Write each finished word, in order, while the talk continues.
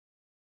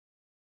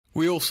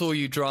We all saw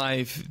you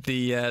drive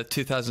the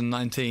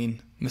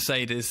 2019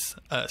 Mercedes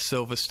at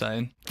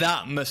Silverstone.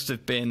 That must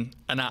have been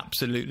an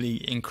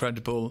absolutely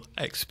incredible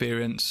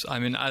experience. I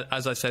mean,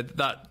 as I said,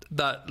 that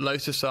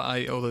Lotus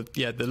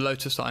the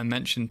Lotus that I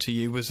mentioned to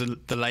you was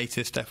the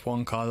latest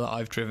F1 car that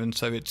I've driven.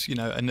 So it's, you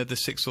know, another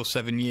 6 or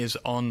 7 years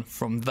on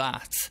from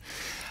that.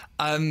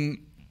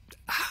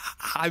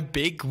 How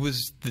big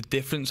was the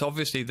difference?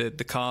 Obviously, the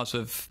cars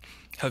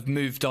have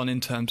moved on in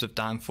terms of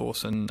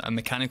downforce and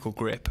mechanical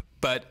grip.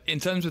 But in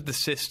terms of the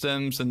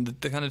systems and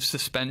the kind of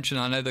suspension,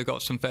 I know they've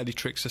got some fairly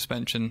trick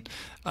suspension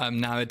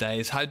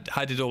nowadays. How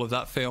did all of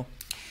that feel?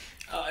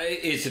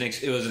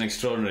 It was an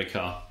extraordinary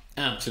car,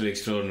 absolutely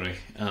extraordinary.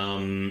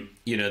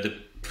 You know, the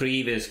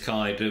previous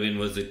car I'd driven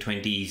was the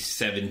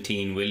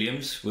 2017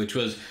 Williams, which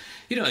was,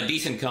 you know, a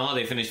decent car.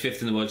 They finished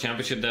 5th in the World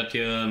Championship that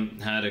year,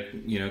 had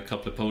a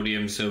couple of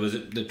podiums. So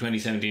the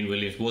 2017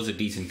 Williams was a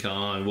decent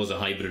car and was a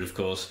hybrid, of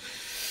course.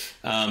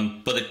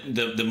 But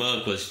the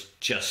Merc was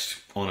just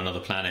on another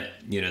planet.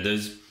 You know,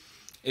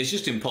 it's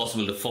just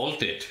impossible to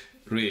fault it,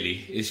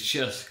 really. It's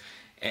just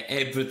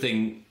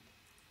everything.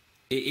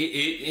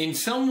 In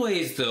some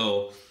ways,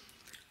 though,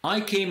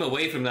 I came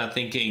away from that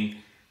thinking,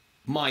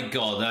 my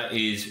God, that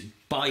is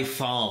by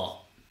far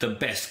the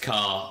best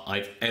car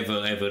I've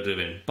ever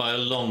driven, by a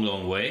long,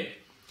 long way,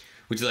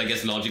 which is, I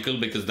guess, logical,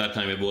 because that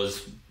time it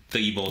was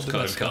the most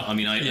current car. I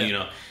mean,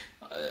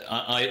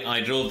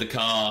 I drove the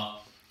car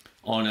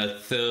on a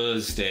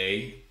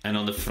Thursday, and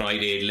on the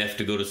Friday left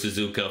to go to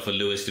Suzuka for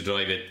Lewis to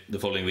drive it the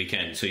following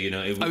weekend. So, you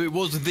know, it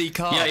was the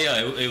car.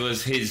 Yeah, it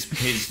was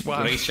his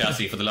wow. race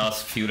chassis for the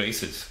last few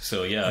races.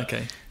 So yeah,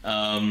 okay.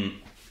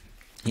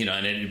 You know,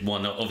 and it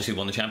obviously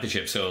won the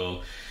championship.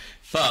 So,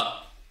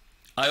 but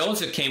I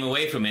also came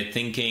away from it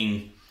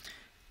thinking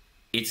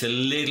it's a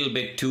little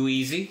bit too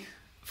easy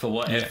for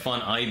what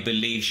F1 I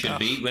believe should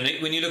be.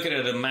 When you look at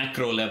it at a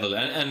macro level,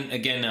 and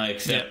again, I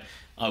accept. Yeah.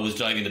 I was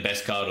driving the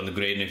best car on the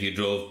grid, and if you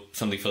drove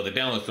something further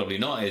down, it's probably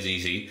not as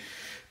easy.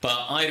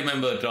 But I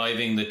remember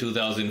driving the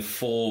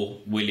 2004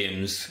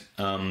 Williams,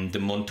 the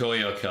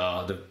Montoya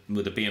car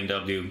with the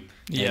BMW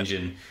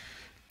engine.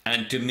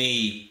 And to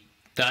me,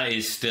 that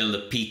is still the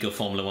peak of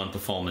Formula One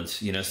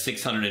performance. You know,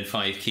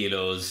 605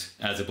 kilos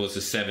as opposed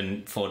to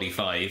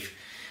 745,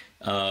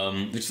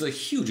 which is a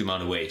huge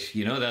amount of weight.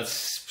 You know,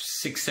 that's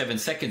 6-7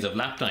 seconds of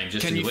lap time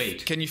just in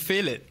weight. Can you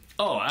feel it?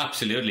 Oh,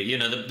 absolutely. You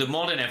know, the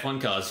modern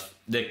F1 cars,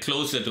 they're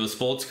closer to a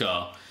sports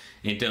car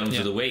in terms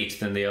of the weight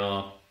than they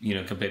are, you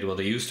know, compared to what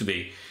they used to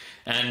be.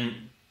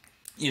 And,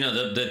 you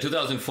know, the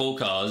 2004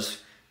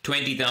 cars,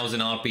 20,000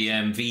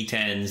 RPM,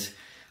 V10s,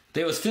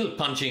 they were still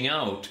punching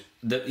out.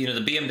 The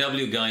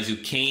BMW guys who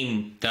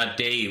came that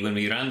day when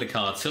we ran the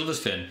car at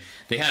Silverstone,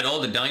 they had all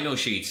the dyno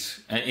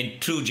sheets in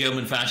true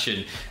German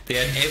fashion. They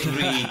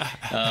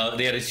had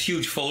they had this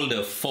huge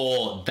folder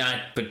for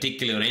that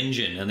particular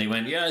engine, and they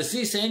went,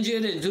 this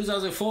engine in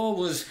 2004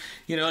 was,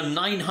 you know,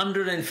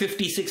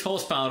 956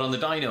 horsepower on the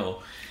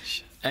dyno,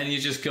 and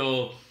you just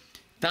go,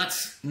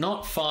 that's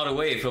not far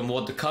away from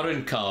what the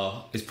current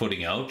car is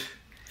putting out.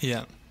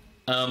 Yeah.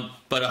 But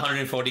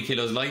 140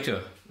 kilos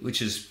lighter,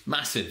 which is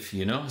massive,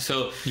 you know.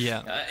 So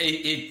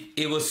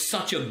it was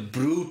such a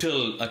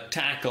brutal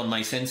attack on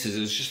my senses. It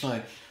was just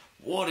like,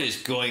 what is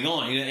going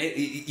on? You know,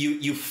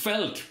 you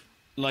felt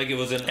like it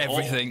was an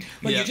everything.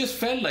 You just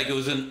felt like it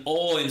was an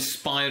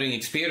awe-inspiring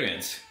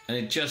experience, and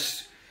it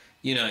just,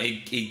 you know,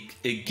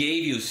 it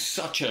gave you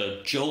such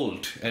a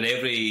jolt at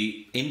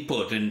every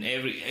input and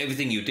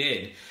everything you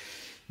did.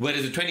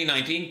 Whereas the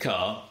 2019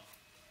 car,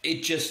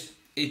 it just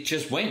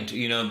went,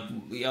 you know.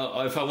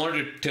 If I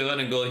wanted to turn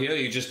and go here,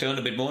 you just turned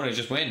a bit more and it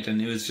just went.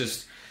 And it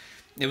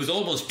was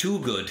almost too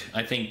good,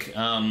 I think.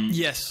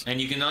 Yes. And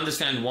you can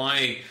understand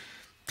why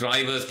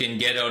drivers can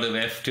get out of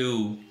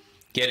F2,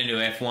 get into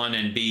F1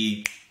 and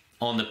be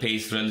on the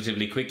pace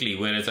relatively quickly.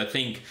 Whereas I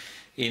think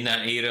in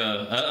that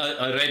era,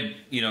 I read,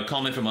 you know, a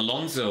comment from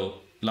Alonso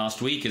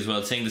last week as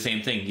well, saying the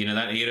same thing. You know,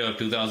 that era of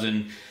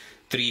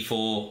 2003,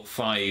 4,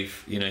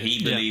 5, you know,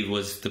 he believed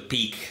was the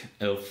peak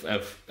of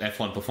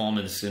F1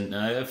 performance. And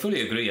I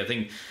fully agree. I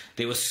think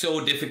they were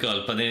so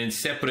difficult, but then it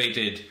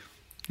separated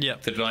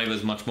the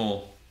drivers much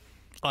more.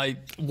 I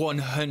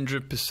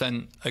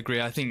 100%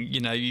 agree. I think, you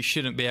know, you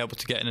shouldn't be able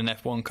to get in an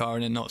F1 car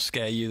and it not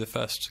scare you the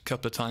first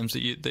couple of times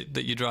that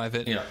you drive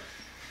it. Yeah.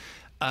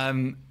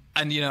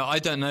 And, you know, I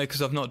don't know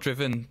because I've not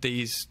driven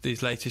these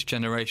latest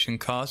generation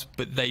cars,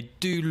 but they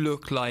do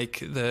look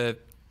like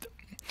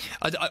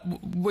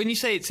when you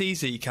say it's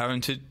easy,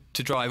 Karun,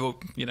 to drive, or,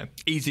 you know,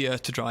 easier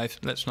to drive,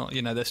 let's not,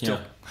 you know, they're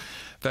still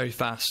very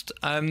fast.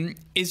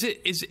 Is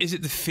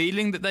it the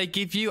feeling that they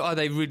give you? Are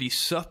they really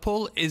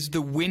supple? Is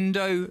the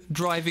window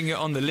driving it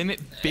on the limit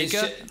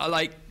bigger?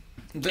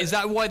 Is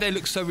that why they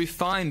look so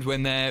refined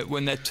when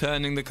they're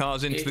turning the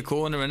cars into the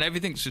corner and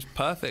everything's just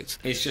perfect?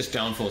 It's just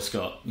downforce,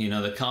 Scott. You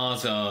know, the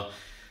cars are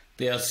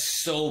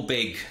so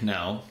big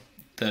now.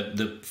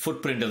 The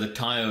footprint of the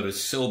tire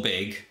is so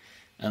big,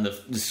 and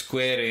the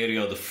square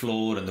area of the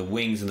floor and the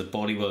wings and the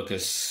bodywork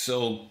is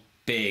so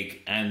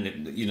big,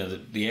 and, you know,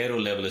 the aero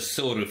level is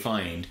so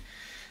refined.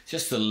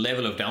 just the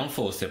level of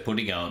downforce they're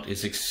putting out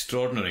is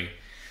extraordinary.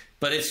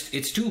 But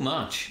it's too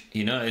much,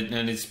 you know,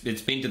 and it's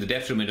been to the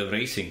detriment of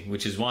racing,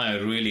 which is why I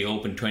really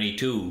hope in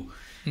 22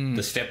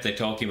 the step they're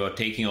talking about,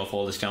 taking off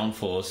all this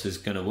downforce, is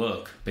going to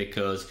work,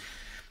 because,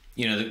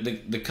 you know,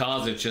 the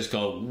cars have just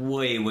got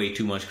way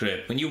too much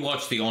grip. When you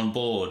watch the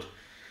onboard,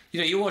 you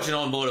know, you watch an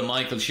onboard of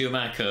Michael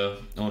Schumacher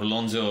or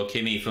Alonso or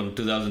Kimi from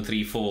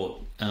 2003-4,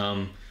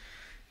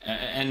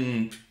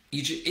 and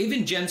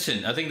even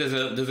Jensen. I think there's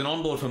an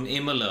onboard from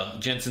Imola,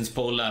 Jensen's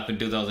pole lap in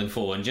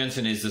 2004, and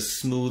Jensen is the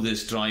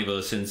smoothest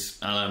driver since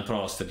Alain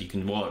Prost that you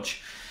can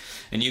watch.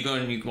 And you go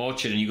and you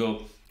watch it and you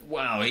go,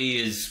 wow, he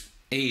is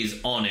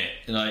on it.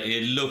 Like,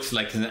 it looks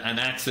like an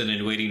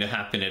accident waiting to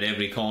happen at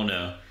every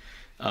corner.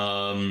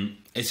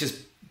 It's just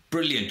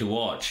brilliant to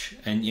watch,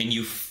 and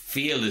you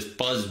feel this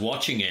buzz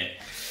watching it.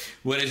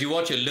 Whereas you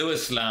watch a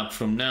Lewis lap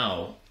from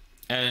now,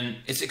 and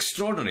it's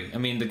extraordinary. I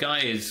mean, the guy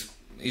is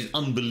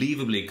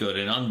unbelievably good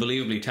and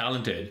unbelievably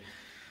talented,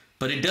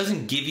 but it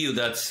doesn't give you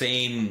that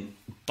same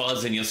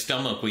buzz in your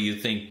stomach where you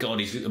think, God,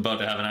 he's about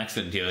to have an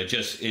accident here.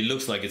 It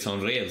looks like it's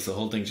on rails. The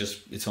whole thing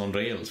it's on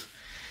rails.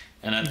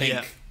 And I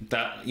think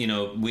that, you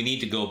know, we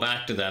need to go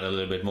back to that a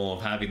little bit more,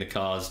 of having the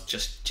cars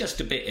just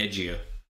a bit edgier.